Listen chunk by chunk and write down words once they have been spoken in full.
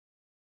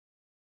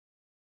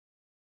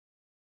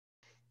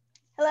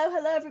Hello,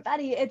 hello,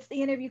 everybody. It's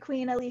the interview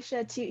queen,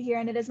 Alicia Atout here,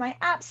 and it is my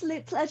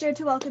absolute pleasure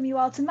to welcome you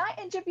all to my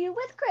interview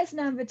with Chris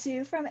number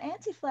 2 from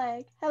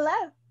Anti-Flag.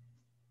 Hello.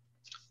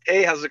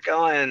 Hey, how's it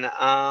going?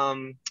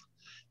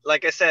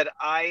 Like I said,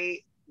 I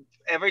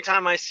every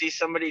time I see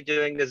somebody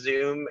doing the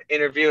Zoom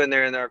interview and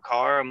they're in their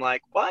car, I'm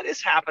like, what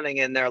is happening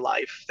in their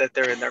life that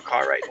they're in their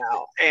car right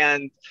now?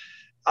 And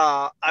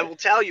I will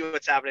tell you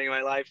what's happening in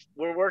my life.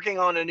 We're working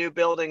on a new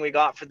building we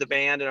got for the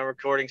band in a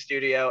recording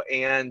studio,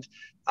 and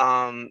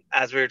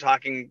as we were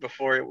talking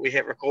before we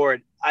hit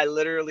record, I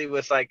literally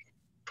was like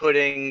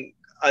putting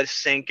a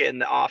sink in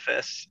the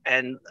office,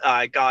 and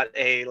I got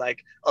a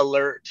like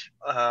alert,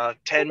 Oh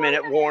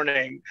 10-minute my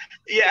warning.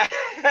 Yeah,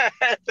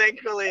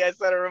 thankfully I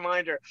set a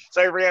reminder,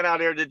 so I ran out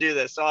here to do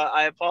this. So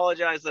I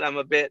apologize that I'm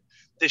a bit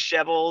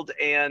disheveled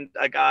and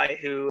a guy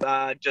who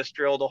just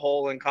drilled a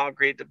hole in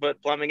concrete to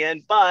put plumbing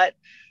in, but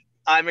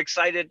I'm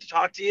excited to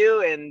talk to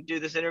you and do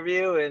this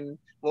interview, and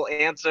we'll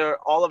answer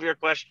all of your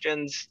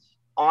questions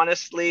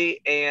honestly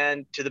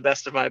and to the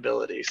best of my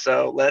ability.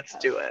 So let's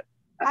God. do it.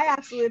 I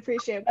absolutely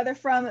appreciate it. Whether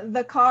from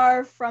the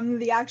car, from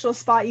the actual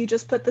spot you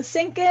just put the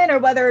sink in, or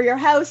whether your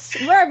house,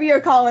 wherever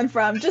you're calling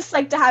from, just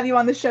like to have you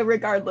on the show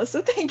regardless.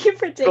 So thank you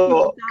for taking the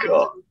Cool, time.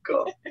 cool,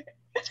 cool.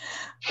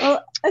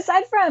 Well,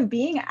 aside from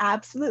being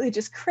absolutely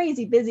just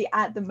crazy busy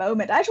at the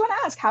moment, I just want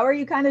to ask, how are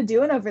you kind of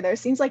doing over there?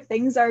 Seems like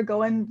things are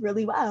going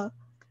really well.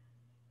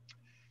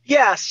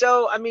 Yeah,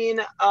 so I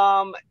mean,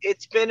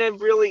 it's been a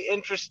really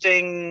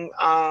interesting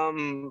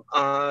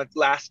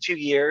last 2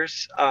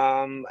 years,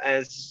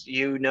 as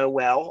you know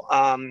well.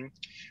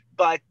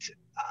 But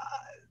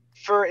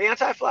for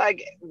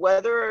Anti-Flag,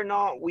 whether or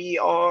not we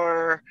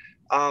are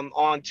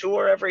on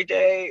tour every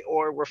day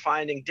or we're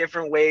finding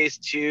different ways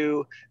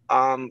to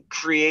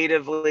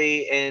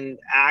creatively and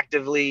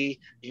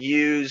actively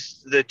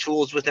use the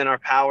tools within our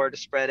power to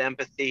spread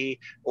empathy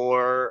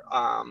or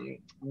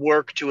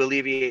work to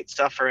alleviate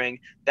suffering,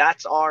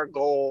 that's our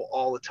goal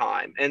all the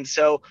time. And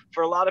so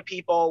for a lot of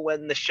people,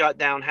 when the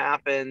shutdown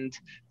happened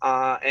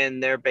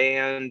and their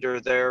band or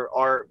their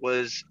art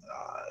was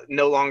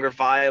no longer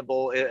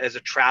viable as a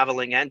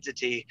traveling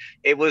entity,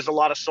 it was a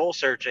lot of soul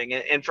searching.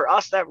 And for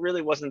us, that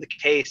really wasn't the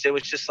case. It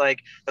was just like,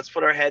 let's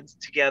put our heads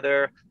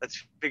together,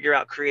 let's figure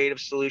out creative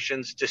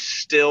solutions to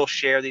still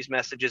share these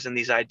messages and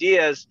these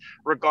ideas,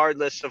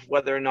 regardless of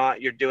whether or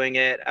not you're doing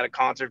it at a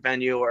concert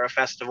venue or a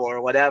festival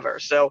or whatever.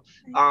 So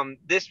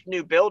this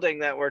new building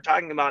that we're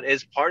talking about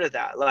is part of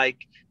that. Like,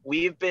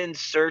 we've been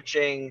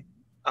searching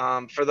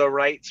for the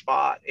right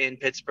spot in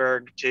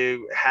Pittsburgh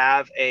to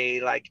have a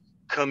like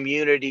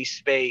community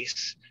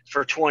space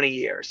for 20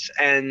 years,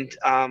 and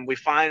we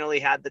finally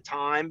had the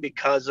time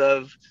because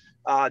of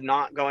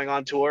not going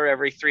on tour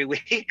every 3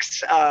 weeks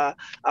to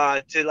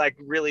like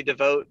really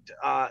devote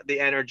the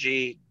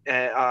energy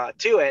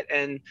to it,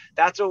 and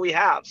that's what we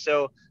have.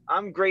 So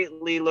I'm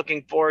greatly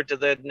looking forward to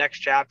the next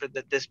chapter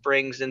that this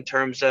brings in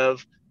terms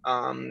of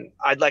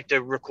I'd like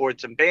to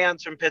record some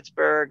bands from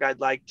Pittsburgh. I'd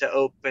like to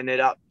open it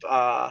up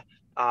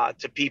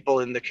to people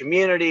in the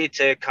community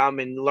to come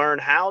and learn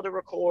how to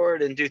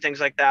record and do things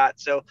like that.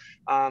 So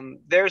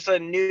there's a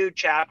new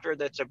chapter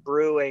that's a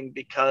brewing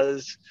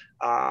because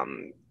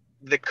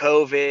the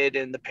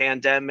COVID and the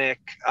pandemic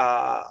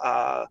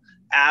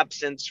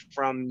absence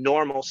from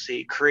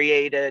normalcy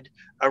created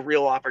a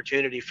real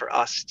opportunity for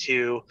us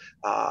to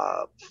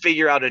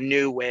figure out a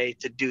new way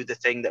to do the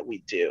thing that we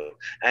do.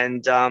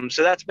 And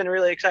so that's been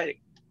really exciting.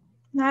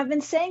 Now, I've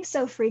been saying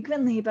so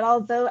frequently, but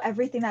although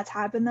everything that's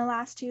happened the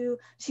last two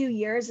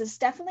years is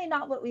definitely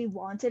not what we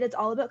wanted, it's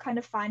all about kind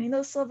of finding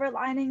those silver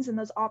linings and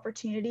those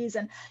opportunities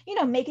and,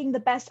 making the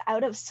best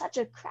out of such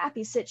a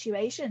crappy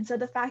situation. So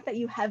the fact that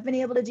you have been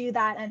able to do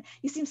that and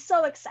you seem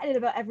so excited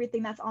about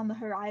everything that's on the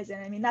horizon,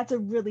 I mean, that's a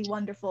really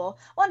wonderful,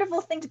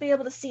 wonderful thing to be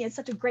able to see and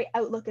such a great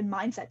outlook and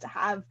mindset to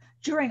have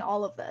during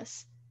all of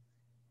this.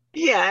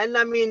 Yeah, and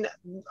I mean,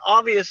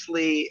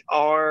 obviously,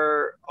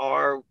 our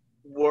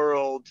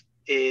world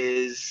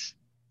is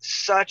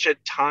such a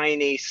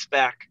tiny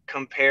speck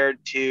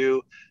compared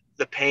to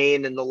the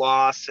pain and the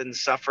loss and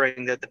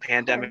suffering that the Of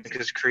pandemic course.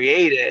 has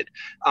created.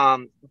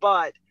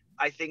 But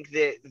I think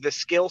that the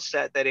skill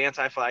set that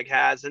Anti-Flag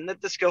has, and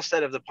that the skill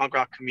set of the punk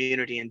rock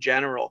community in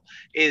general,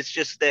 is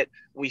just that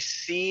we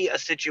see a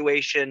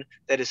situation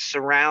that is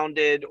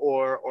surrounded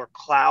or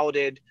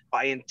clouded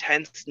by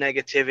intense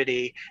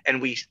negativity,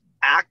 and we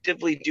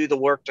actively do the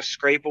work to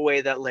scrape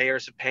away that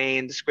layers of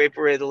pain, to scrape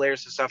away the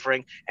layers of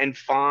suffering, and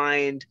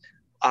find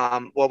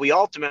what we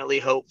ultimately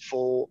hope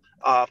for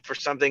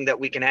something that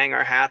we can hang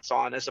our hats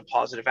on as a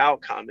positive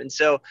outcome. And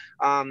so,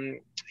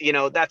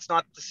 that's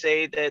not to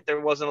say that there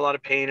wasn't a lot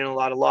of pain and a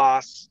lot of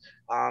loss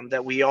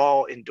that we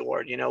all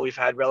endured. We've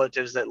had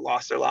relatives that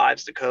lost their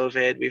lives to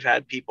COVID. We've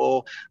had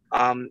people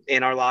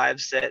in our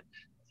lives that,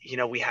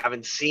 we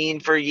haven't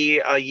seen for a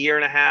year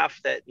and a half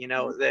that,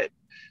 that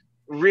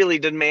really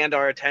demand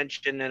our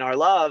attention and our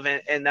love,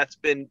 and that's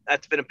been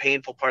a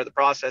painful part of the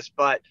process.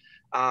 But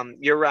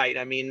you're right.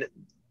 I mean,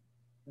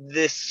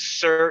 this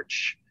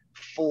search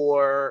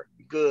for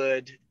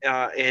good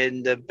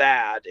and the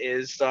bad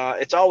is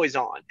it's always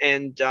on.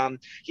 And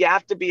you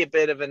have to be a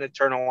bit of an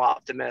eternal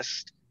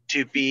optimist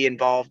to be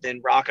involved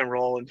in rock and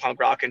roll and punk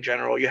rock in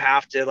general. You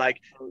have to,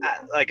 like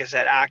I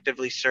said,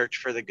 actively search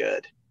for the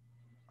good.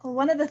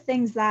 One of the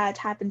things that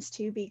happens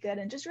to be good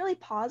and just really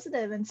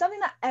positive, and something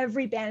that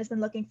every band has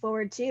been looking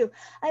forward to,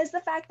 is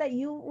the fact that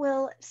you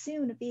will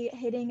soon be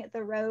hitting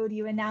the road.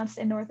 You announced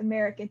a North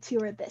American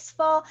tour this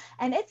fall,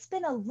 and it's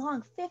been a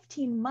long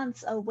 15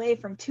 months away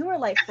from tour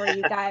life for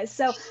you guys.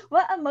 So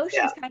what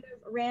emotions kind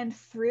of ran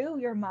through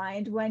your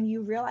mind when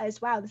you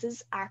realized, wow, this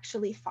is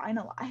actually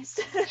finalized?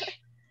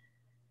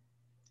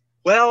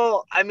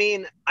 Well, I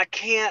mean, I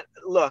can't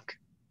look.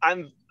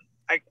 I'm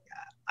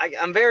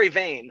I'm very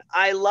vain.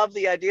 I love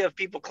the idea of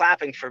people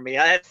clapping for me.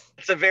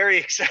 It's a very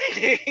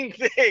exciting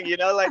thing,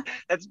 like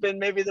that's been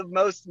maybe the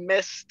most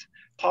missed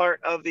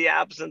part of the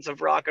absence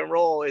of rock and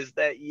roll, is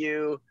that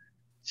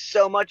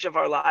so much of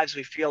our lives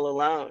we feel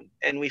alone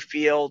and we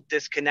feel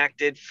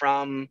disconnected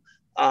from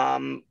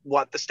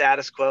what the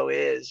status quo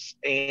is,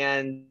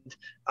 and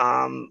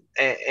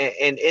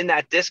in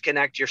that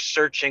disconnect you're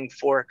searching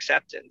for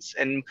acceptance,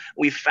 and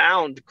we've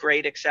found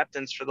great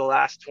acceptance for the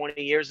last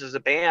 20 years as a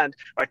band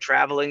by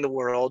traveling the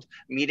world,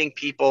 meeting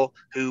people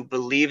who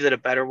believe that a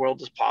better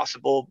world is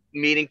possible,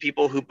 meeting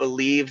people who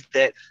believe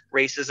that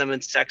racism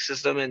and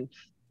sexism and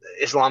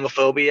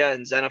Islamophobia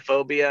and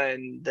xenophobia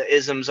and the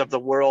isms of the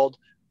world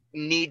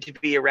need to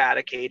be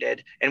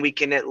eradicated, and we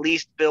can at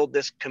least build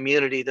this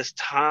community, this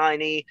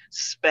tiny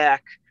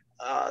speck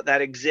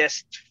that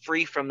exists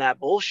free from that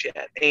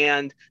bullshit.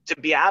 And to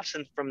be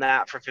absent from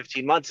that for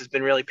 15 months has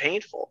been really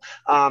painful.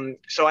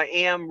 So I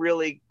am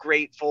really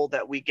grateful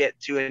that we get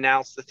to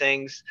announce the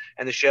things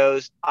and the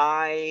shows.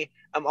 I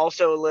am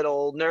also a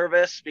little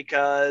nervous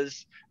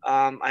because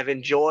I've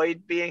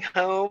enjoyed being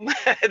home.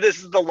 This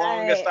is the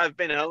longest I've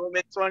been home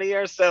in 20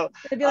 years. So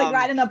it'd be like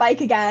riding a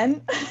bike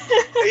again.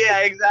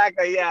 Yeah,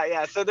 exactly.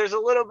 Yeah. So there's a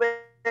little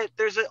bit,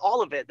 there's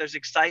all of it. There's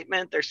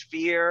excitement, there's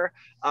fear.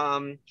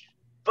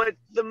 But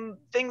the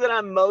thing that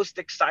I'm most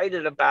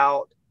excited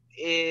about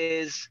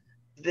is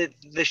the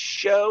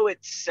show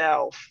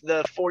itself,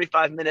 the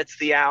 45 minutes,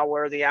 the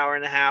hour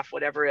and a half,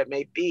 whatever it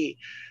may be.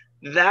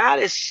 That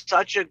is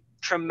such a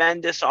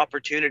tremendous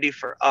opportunity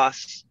for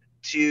us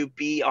to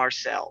be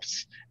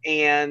ourselves.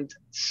 And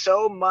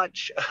so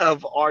much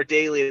of our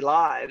daily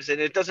lives,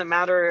 and it doesn't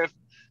matter if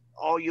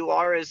all you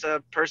are is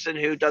a person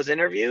who does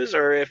interviews,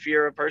 or if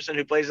you're a person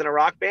who plays in a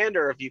rock band,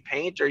 or if you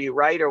paint or you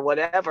write or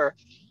whatever,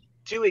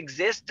 to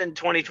exist in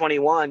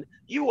 2021,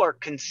 you are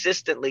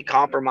consistently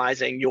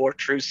compromising your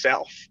true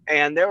self.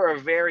 And there are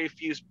very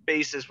few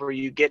spaces where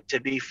you get to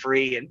be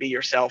free and be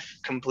yourself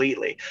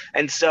completely.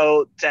 And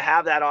so to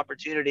have that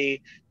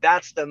opportunity,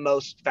 that's the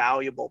most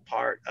valuable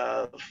part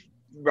of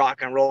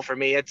rock and roll for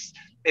me. It's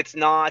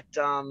not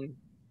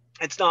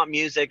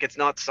music, it's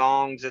not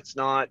songs, it's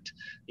not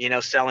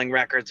selling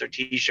records or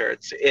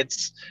t-shirts.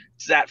 It's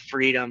that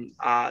freedom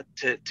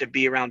to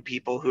be around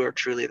people who are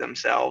truly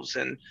themselves,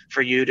 and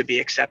for you to be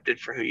accepted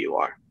for who you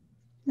are.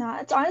 No,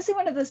 it's honestly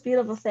one of those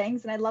beautiful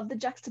things. And I love the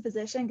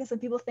juxtaposition, because when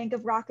people think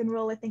of rock and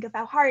roll, they think of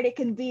how hard it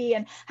can be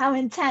and how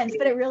intense,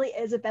 but it really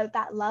is about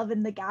that love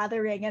and the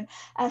gathering. And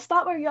a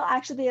spot where you'll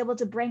actually be able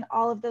to bring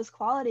all of those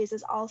qualities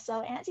is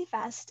also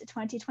Anti-Fest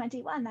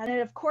 2021. And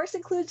it, of course,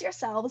 includes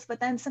yourselves,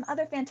 but then some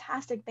other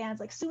fantastic bands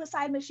like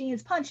Suicide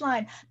Machines,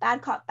 Punchline,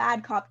 Bad Cop,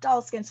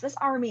 Dollskin, Swiss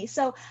Army.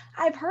 So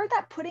I've heard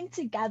that putting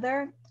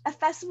together a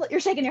festival,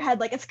 you're shaking your head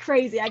like it's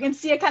crazy. I can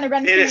see it kind of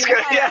running through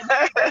your head.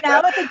 Yeah.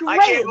 Now it's a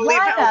great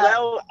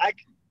lineup. I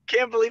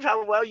can't believe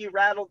how well you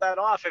rattled that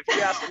off. If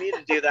you asked me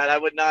to do that, I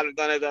would not have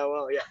done it that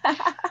well.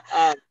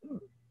 Yeah.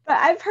 But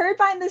I've heard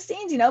behind the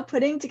scenes,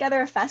 putting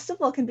together a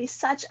festival can be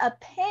such a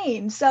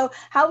pain. So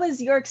how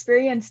was your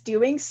experience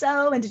doing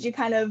so? And did you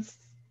kind of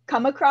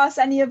come across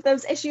any of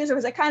those issues, or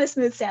was it kind of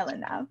smooth sailing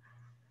now?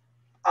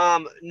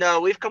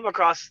 No, we've come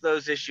across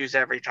those issues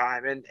every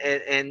time.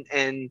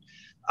 And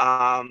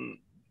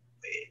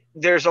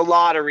there's a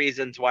lot of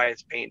reasons why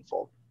it's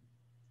painful.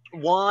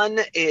 One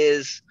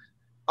is,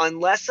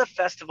 unless a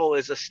festival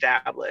is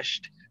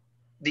established,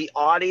 the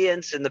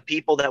audience and the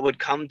people that would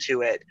come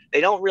to it, they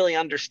don't really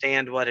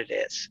understand what it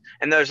is.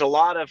 And there's a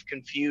lot of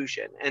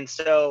confusion. And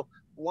so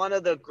one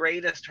of the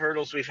greatest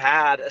hurdles we've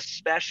had,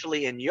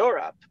 especially in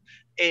Europe,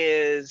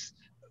 is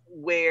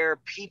where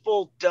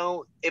people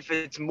don't, if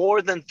it's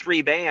more than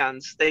 3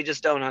 bands, they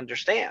just don't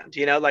understand,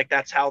 like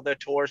that's how the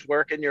tours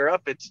work in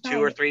Europe. It's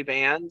 2 or 3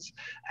 bands.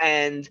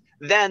 And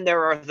then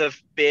there are the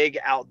big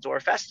outdoor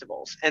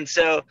festivals. And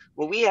so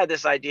when we had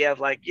this idea of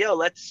like,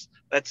 let's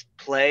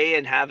play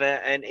and have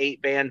an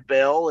 8-band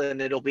bill,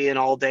 and it'll be an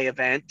all-day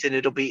event and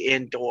it'll be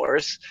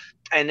indoors,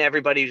 and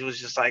everybody was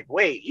just like,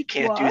 wait, you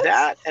can't do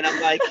that. And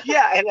I'm like,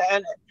 yeah.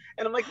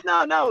 And I'm like,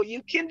 no,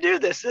 you can do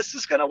this. This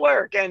is going to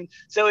work. And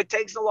so it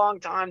takes a long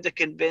time to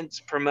convince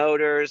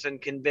promoters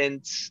and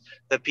convince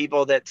the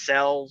people that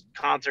sell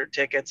concert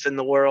tickets in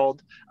the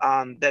world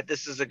that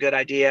this is a good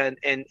idea.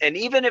 And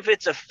even if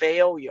it's a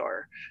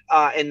failure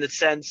in the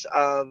sense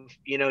of,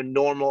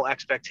 normal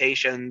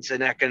expectations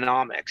and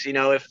economics,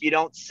 if you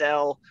don't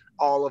sell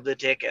all of the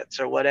tickets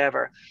or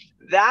whatever,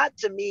 that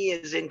to me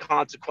is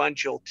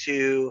inconsequential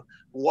to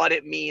what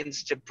it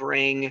means to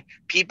bring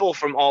people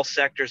from all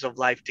sectors of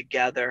life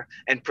together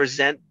and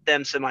present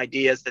them some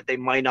ideas that they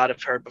might not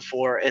have heard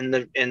before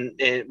in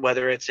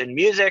whether it's in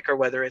music or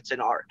whether it's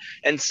in art.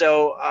 And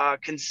so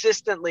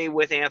consistently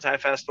with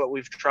Anti-Fest, what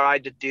we've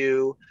tried to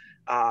do,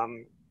 I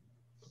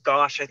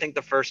think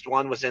the first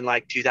one was in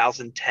like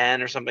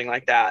 2010 or something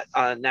like that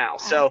now.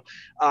 So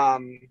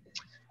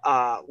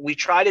we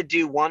try to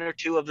do one or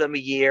two of them a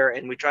year,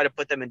 and we try to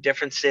put them in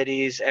different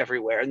cities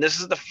everywhere. And this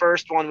is the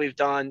first one we've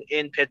done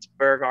in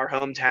Pittsburgh, our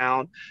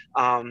hometown.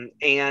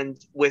 And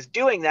with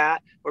doing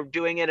that, we're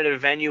doing it at a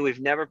venue we've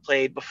never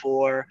played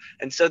before.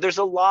 And so there's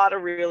a lot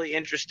of really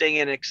interesting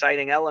and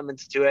exciting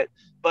elements to it.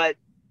 But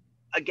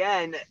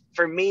again,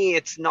 for me,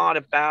 it's not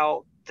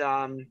about,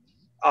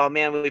 oh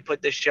man, we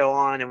put this show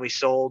on and we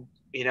sold,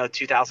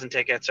 2,000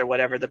 tickets or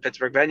whatever the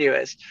Pittsburgh venue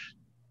is.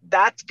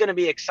 That's going to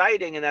be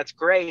exciting and that's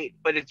great,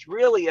 but it's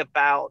really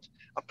about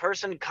a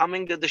person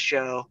coming to the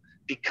show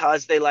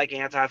because they like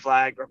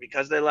Anti-Flag or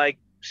because they like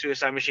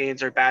Suicide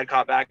Machines or Bad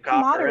Cop, Bad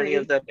Cop or any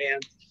of the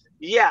bands.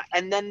 Yeah,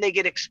 and then they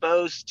get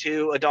exposed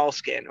to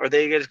Adoleskin, or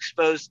they get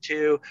exposed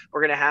to,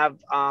 we're going to have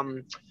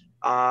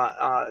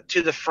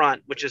To the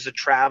Front, which is a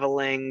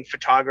traveling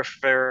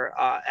photographer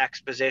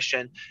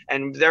exposition,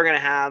 and they're going to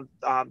have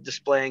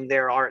displaying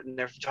their art and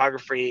their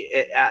photography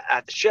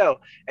at the show.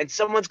 And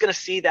someone's going to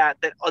see that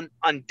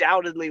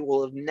undoubtedly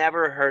will have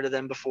never heard of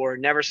them before,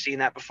 never seen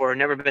that before,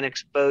 never been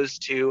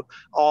exposed to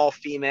all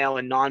female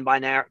and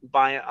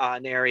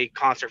non-binary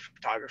concert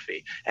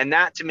photography. And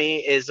that to me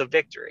is a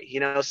victory,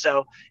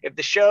 So if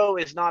the show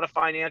is not a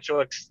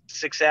financial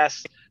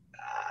success,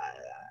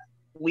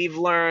 we've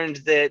learned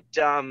that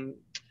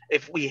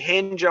if we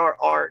hinge our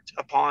art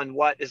upon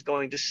what is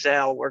going to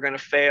sell, we're going to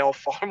fail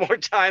far more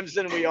times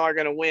than we are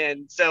going to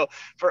win. So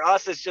for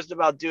us, it's just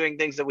about doing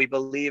things that we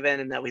believe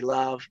in and that we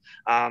love.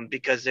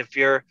 Because if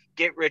your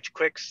get rich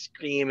quick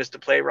scheme is to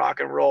play rock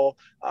and roll,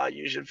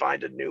 you should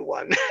find a new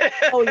one.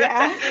 Oh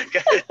yeah.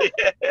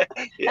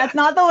 Yeah. That's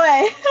not the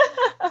way.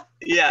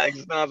 Yeah,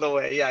 it's not the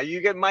way. Yeah,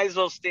 you might as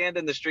well stand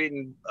in the street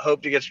and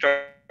hope to get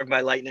struck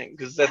by lightning,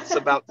 because that's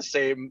about the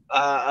same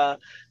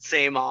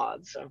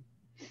odds. So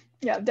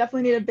yeah,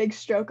 definitely need a big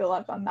stroke of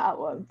luck on that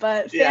one.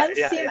 But fans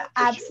seem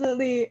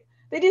absolutely,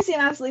 they do seem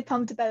absolutely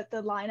pumped about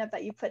the lineup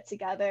that you put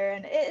together,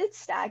 and it's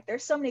stacked.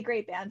 There's so many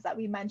great bands that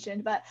we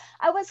mentioned, but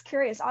I was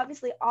curious,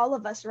 obviously all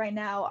of us right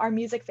now are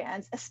music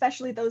fans,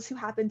 especially those who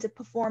happen to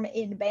perform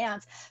in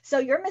bands. So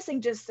you're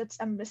missing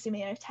I'm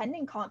assuming,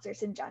 attending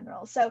concerts in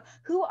general. So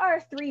who are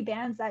 3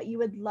 bands that you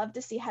would love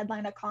to see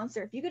headline a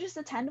concert if you could just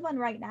attend one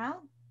right now?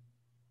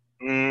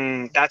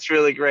 That's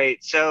really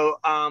great. So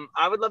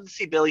I would love to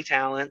see Billy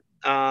Talent.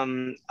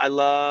 I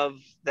love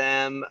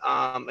them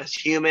as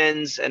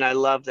humans, and I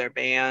love their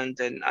band,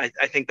 and I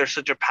think they're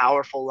such a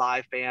powerful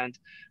live band.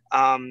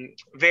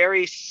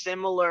 Very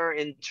similar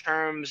in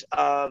terms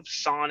of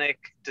sonic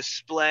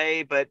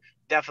display, but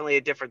definitely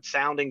a different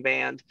sounding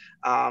band.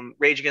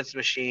 Rage Against the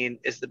Machine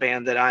is the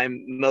band that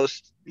I'm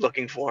most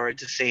looking forward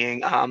to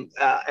seeing, and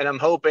I'm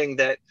hoping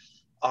that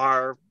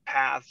our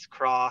paths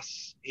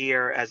cross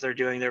here as they're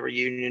doing their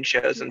reunion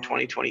shows in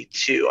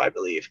 2022, I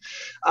believe.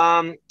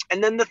 And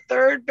then the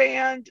third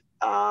band,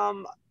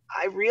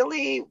 I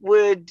really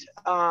would,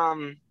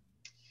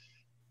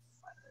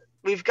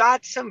 we've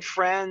got some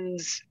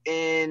friends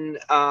in,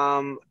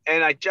 and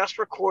I just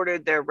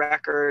recorded their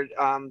record.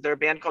 They're a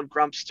band called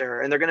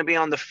Grumpster, and they're going to be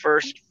on the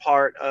first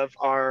part of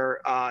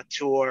our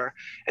tour.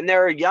 And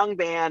they're a young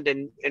band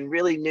and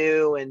really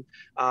new, and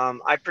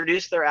I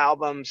produced their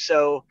album.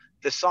 So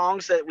the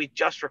songs that we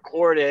just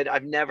recorded,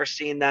 I've never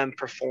seen them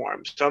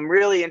perform. So I'm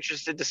really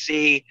interested to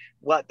see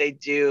what they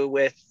do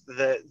with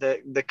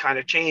the kind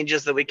of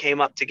changes that we came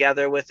up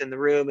together with in the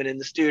room and in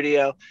the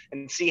studio,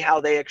 and see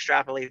how they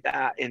extrapolate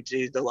that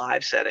into the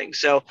live setting.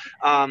 So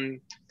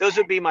those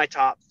would be my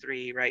top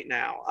 3 right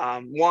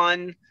now.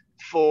 One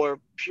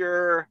for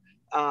pure,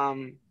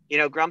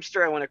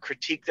 Grumpster, I want to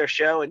critique their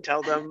show and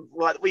tell them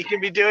what we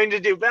can be doing to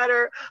do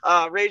better.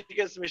 Rage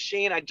Against the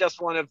Machine, I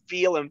just want to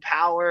feel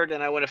empowered,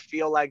 and I want to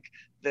feel like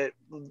that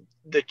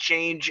the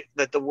change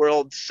that the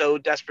world so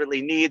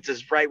desperately needs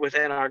is right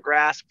within our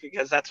grasp,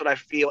 because that's what I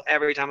feel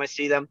every time I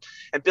see them.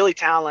 And Billy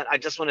Talent, I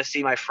just want to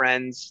see my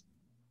friends,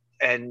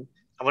 and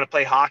I want to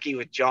play hockey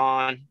with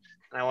John,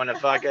 and I want to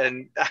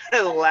fucking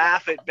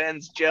laugh at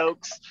Ben's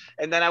jokes,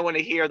 and then I want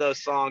to hear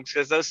those songs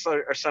because those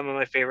are some of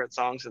my favorite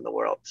songs in the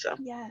world. So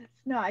Yes,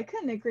 no, I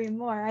couldn't agree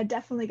more. I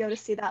definitely go to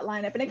see that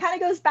lineup. And it kind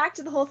of goes back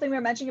to the whole thing we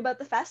were mentioning about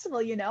the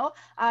festival, you know.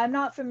 I'm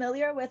not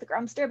familiar with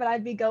Grumster, but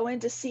I'd be going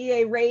to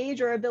see a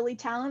Rage or a Billy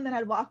Talent, then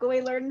I'd walk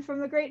away learning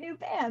from a great new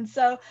band.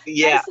 So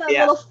yeah, nice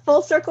yeah, little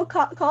full circle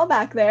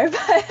callback there.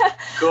 But when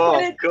cool,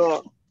 it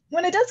cool.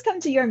 when it does come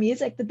to your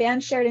music, the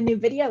band shared a new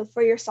video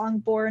for your song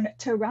Born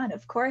to Run.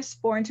 Of course,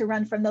 born to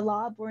run from the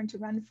law, born to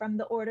run from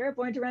the order,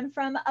 born to run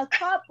from a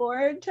cop,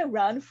 born to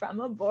run from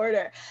a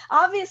border.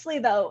 Obviously,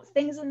 though,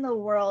 things in the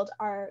world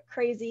are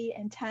crazy,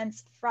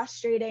 intense,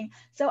 frustrating.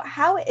 So,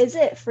 how is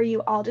it for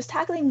you all just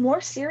tackling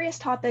more serious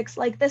topics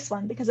like this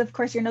one? Because, of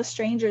course, you're no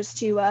strangers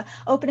to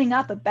opening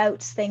up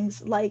about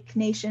things like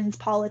nations,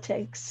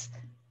 politics.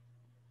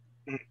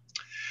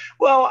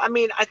 Well, I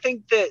mean, I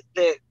think that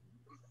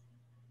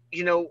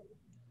you know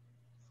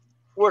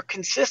we're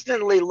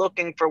consistently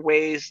looking for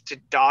ways to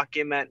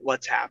document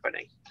what's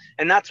happening.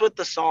 And that's what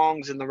the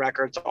songs and the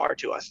records are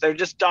to us. They're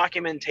just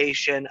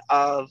documentation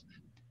of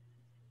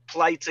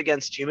plights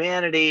against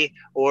humanity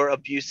or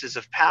abuses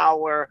of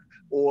power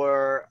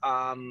or,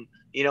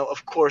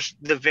 of course,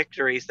 the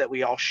victories that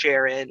we all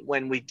share in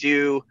when we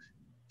do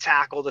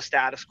tackle the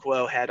status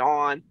quo head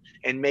on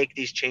and make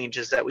these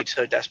changes that we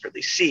so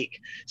desperately seek.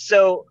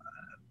 So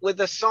with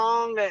a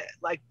song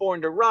like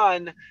Born to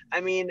Run,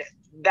 I mean,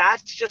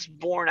 that's just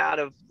born out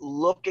of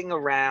looking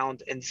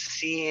around and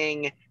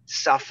seeing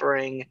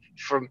suffering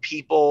from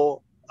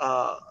people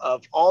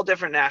of all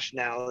different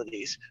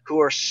nationalities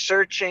who are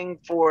searching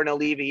for an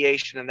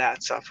alleviation of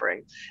that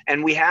suffering.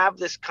 And we have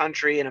this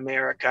country in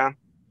America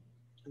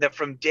that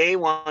from day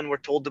one we're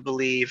told to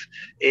believe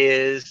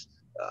is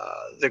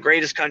the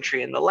greatest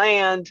country in the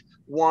land,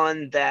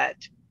 one that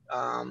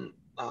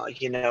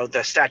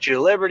the Statue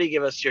of Liberty,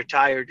 give us you're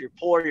tired, you're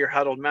poor, you're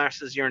huddled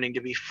masses yearning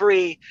to be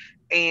free.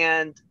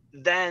 And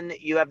then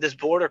you have this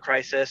border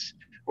crisis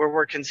where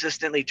we're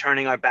consistently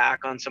turning our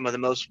back on some of the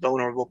most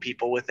vulnerable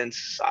people within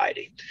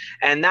society.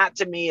 And that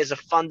to me is a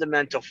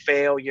fundamental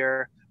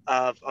failure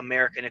of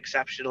American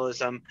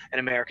exceptionalism and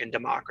American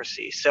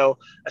democracy. So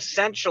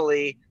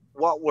essentially,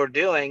 what we're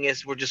doing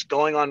is we're just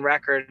going on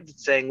record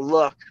saying,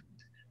 look,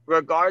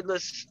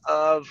 regardless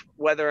of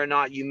whether or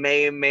not you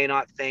may or may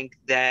not think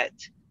that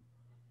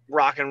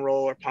rock and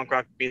roll or punk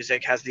rock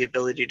music has the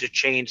ability to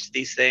change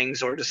these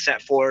things or to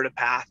set forward a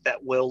path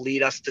that will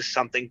lead us to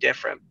something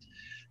different.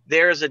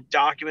 There's a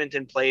document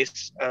in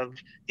place of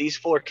these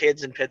 4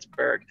 kids in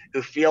Pittsburgh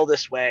who feel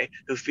this way,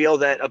 who feel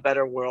that a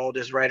better world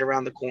is right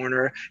around the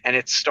corner. And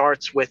it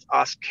starts with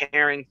us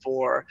caring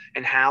for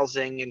and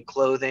housing and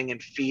clothing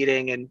and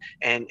feeding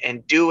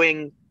and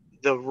doing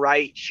the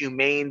right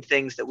humane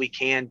things that we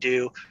can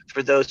do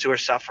for those who are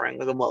suffering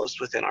the most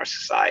within our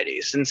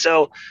societies. And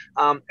so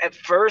at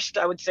first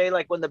I would say,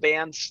 like, when the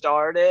band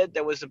started,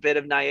 there was a bit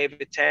of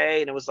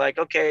naivete, and it was like,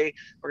 okay,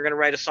 we're going to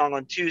write a song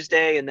on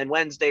Tuesday, and then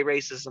Wednesday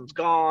racism's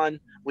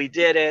gone, we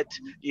did it.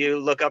 You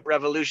look up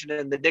revolution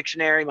in the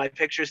dictionary, my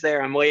picture's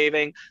there, I'm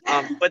waving.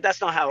 But that's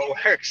not how it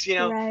works.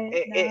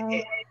 Right.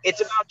 No.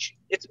 It's about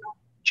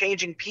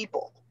changing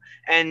people,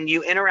 and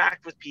you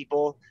interact with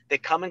people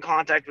that come in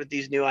contact with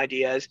these new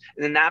ideas,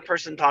 and then that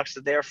person talks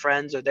to their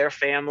friends or their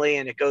family,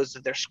 and it goes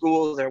to their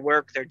school, their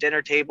work, their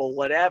dinner table,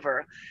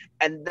 whatever.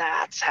 And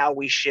that's how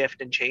we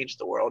shift and change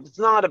the world. It's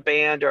not a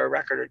band or a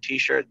record or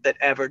t-shirt that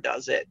ever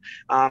does it.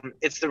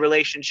 It's the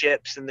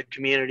relationships and the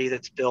community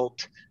that's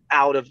built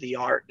out of the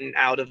art and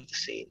out of the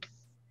scene.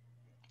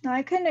 No,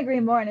 I couldn't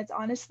agree more. And it's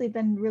honestly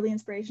been really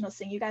inspirational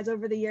seeing you guys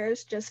over the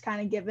years, just kind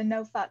of giving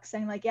no fucks,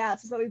 saying like, yeah,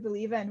 this is what we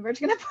believe in. We're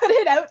just going to put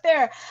it out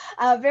there.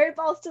 Very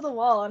balls to the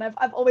wall. And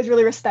I've always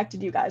really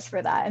respected you guys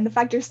for that. And the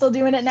fact you're still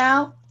doing it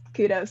now,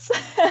 kudos.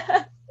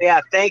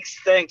 Yeah,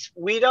 thanks.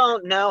 We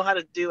don't know how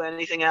to do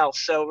anything else.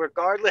 So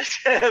regardless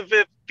of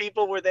if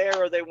people were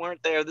there or they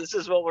weren't there, this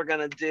is what we're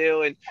going to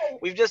do. And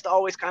we've just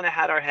always kind of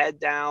had our head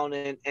down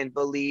and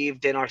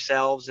believed in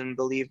ourselves and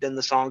believed in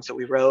the songs that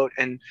we wrote.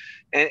 And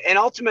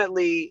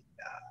ultimately,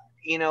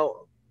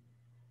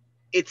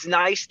 it's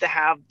nice to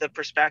have the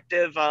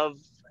perspective of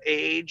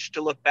age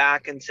to look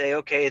back and say,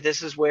 okay,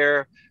 this is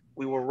where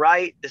we were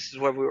right, this is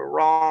where we were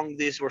wrong,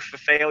 these were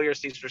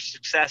failures, these were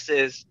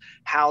successes.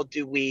 How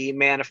do we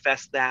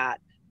manifest that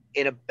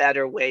in a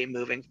better way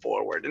moving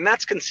forward? And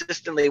that's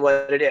consistently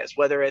what it is,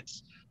 whether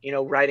it's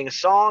writing a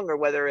song, or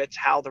whether it's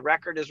how the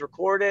record is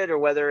recorded, or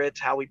whether it's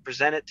how we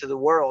present it to the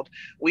world.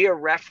 We are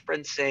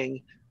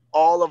referencing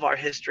all of our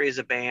history as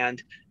a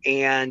band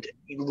and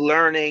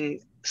learning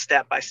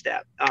step by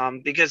step,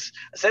 because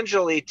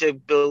essentially to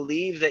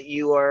believe that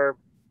you are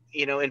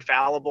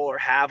infallible or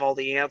have all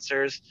the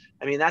answers,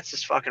 I mean, that's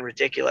just fucking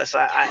ridiculous.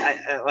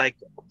 I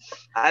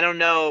don't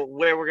know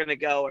where we're going to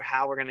go or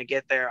how we're going to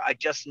get there. I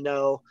just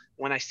know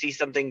when I see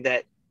something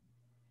that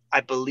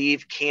I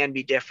believe can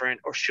be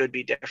different or should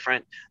be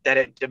different, that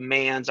it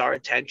demands our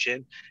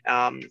attention.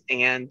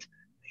 And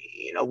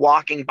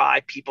walking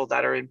by people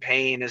that are in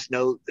pain is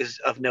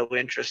of no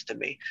interest to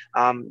me.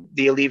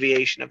 The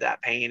alleviation of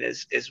that pain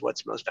is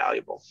what's most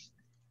valuable.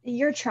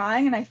 You're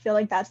trying, and I feel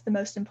like that's the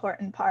most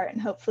important part.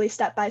 And hopefully,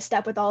 step by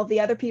step, with all of the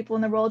other people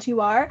in the world who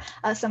are,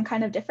 some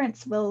kind of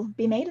difference will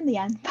be made in the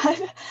end.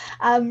 But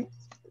um,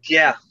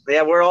 Yeah,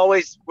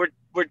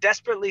 we're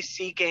desperately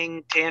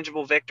seeking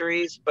tangible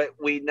victories, but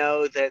we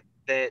know that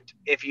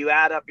if you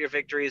add up your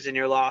victories and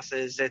your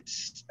losses,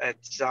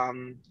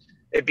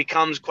 it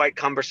becomes quite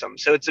cumbersome.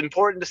 So it's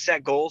important to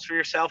set goals for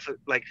yourself,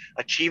 like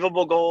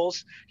achievable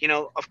goals.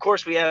 Of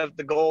course, we have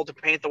the goal to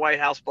paint the White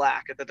House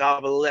black at the top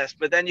of the list,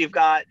 but then you've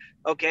got,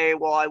 okay,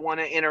 well, I want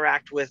to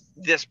interact with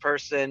this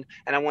person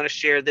and I want to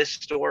share this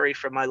story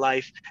from my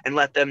life and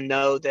let them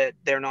know that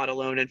they're not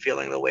alone in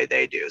feeling the way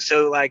they do.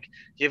 So, like,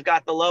 you've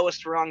got the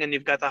lowest rung and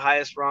you've got the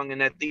highest rung,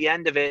 and at the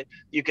end of it,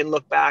 you can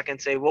look back and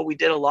say, well, we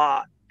did a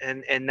lot,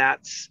 and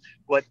that's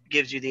what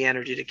gives you the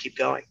energy to keep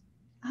going.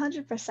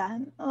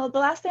 100%. Well, the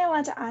last thing I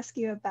wanted to ask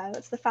you about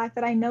is the fact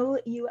that I know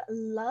you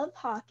love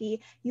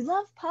hockey, you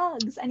love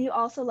pugs, and you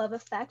also love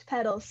effect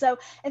pedals. So,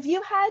 if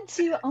you had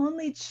to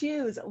only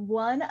choose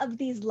one of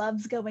these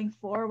loves going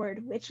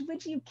forward, which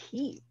would you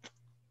keep?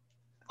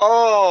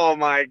 Oh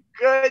my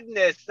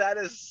goodness, that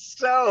is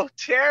so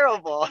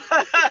terrible.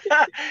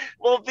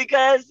 Well,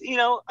 because,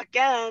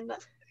 again,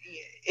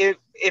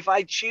 if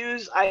I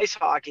choose ice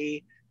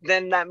hockey,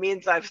 then that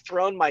means I've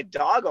thrown my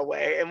dog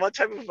away. And what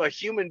type of a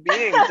human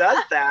being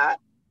does that?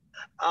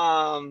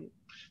 Um,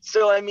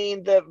 so I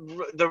mean,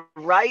 the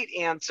right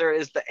answer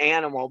is the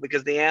animal,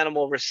 because the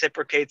animal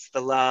reciprocates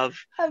the love,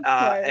 Of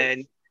course.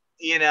 and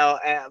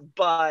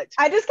but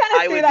I just kind of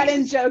I threw would that be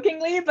in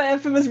jokingly, but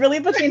if it was really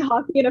between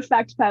hockey and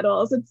effect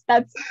pedals,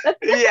 that's a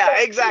yeah,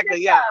 pretty good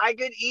exactly. Yeah,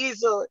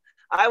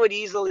 I would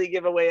easily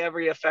give away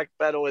every effect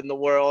pedal in the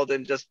world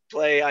and just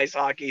play ice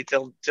hockey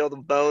till the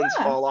bones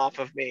Yeah, fall off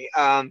of me.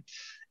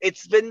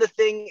 It's been the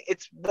thing.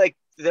 It's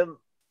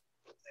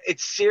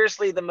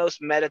seriously the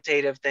most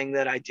meditative thing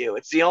that I do.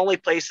 It's the only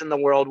place in the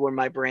world where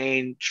my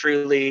brain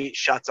truly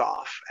shuts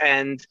off,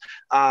 and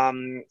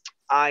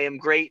I am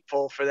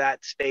grateful for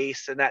that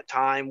space and that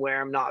time where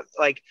I'm not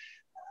like.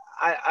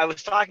 I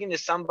was talking to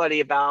somebody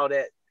about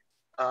it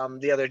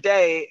the other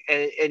day,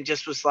 and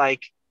just was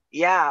like,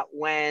 yeah,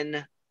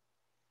 when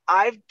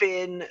I've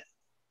been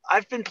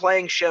I've been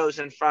playing shows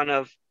in front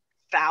of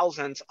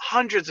thousands,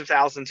 hundreds of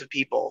thousands of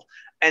people,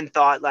 and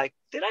thought, like,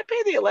 did I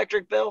pay the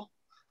electric bill?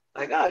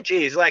 Like, oh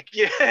geez, like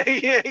yeah,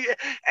 yeah, yeah.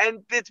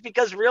 And it's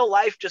because real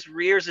life just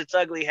rears its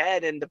ugly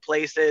head into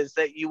places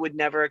that you would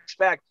never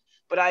expect.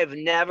 But I've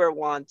never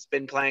once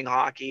been playing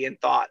hockey and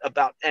thought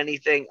about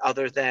anything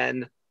other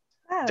than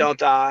wow, don't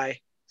die,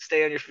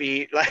 stay on your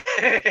feet, like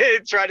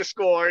try to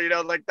score,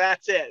 like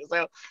that's it.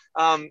 So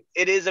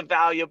it is a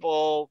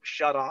valuable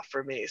shut off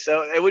for me.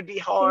 So it would be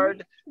very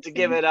hard to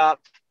give interesting. it up,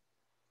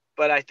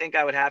 but I think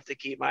I would have to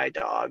keep my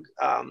dog,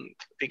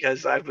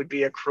 because I would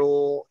be a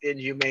cruel,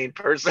 inhumane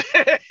person.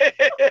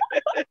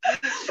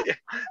 Yeah.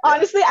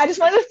 Honestly, I just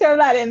wanted to throw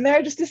that in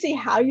there just to see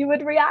how you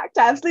would react.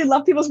 I absolutely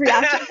love people's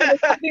reactions when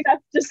it's something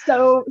that's just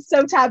so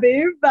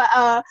taboo, but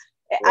I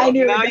Well,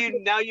 knew it would now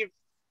definitely.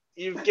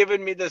 you've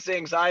given me this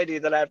anxiety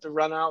that I have to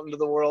run out into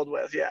the world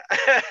with. Yeah.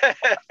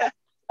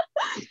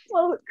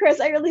 Well, Chris,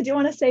 I really do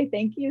want to say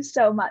thank you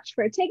so much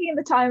for taking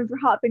the time for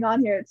hopping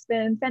on here. It's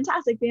been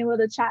fantastic being able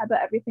to chat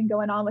about everything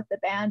going on with the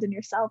band and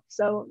yourself.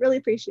 So really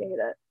appreciate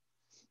it.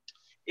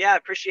 Yeah, I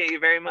appreciate you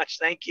very much.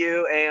 Thank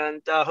you,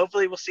 and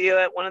hopefully we'll see you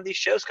at one of these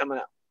shows coming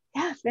up.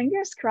 Yeah,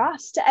 fingers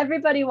crossed. To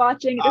everybody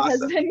watching, this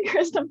has Awesome. been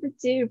Chris number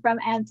 2 from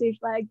Anti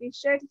Flag. Be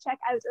sure to check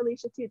out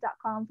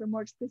Alicia2.com for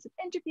more exclusive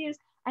interviews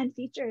and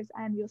features,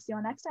 and we'll see you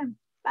all next time.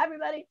 Bye,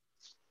 everybody.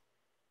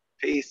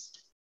 Peace.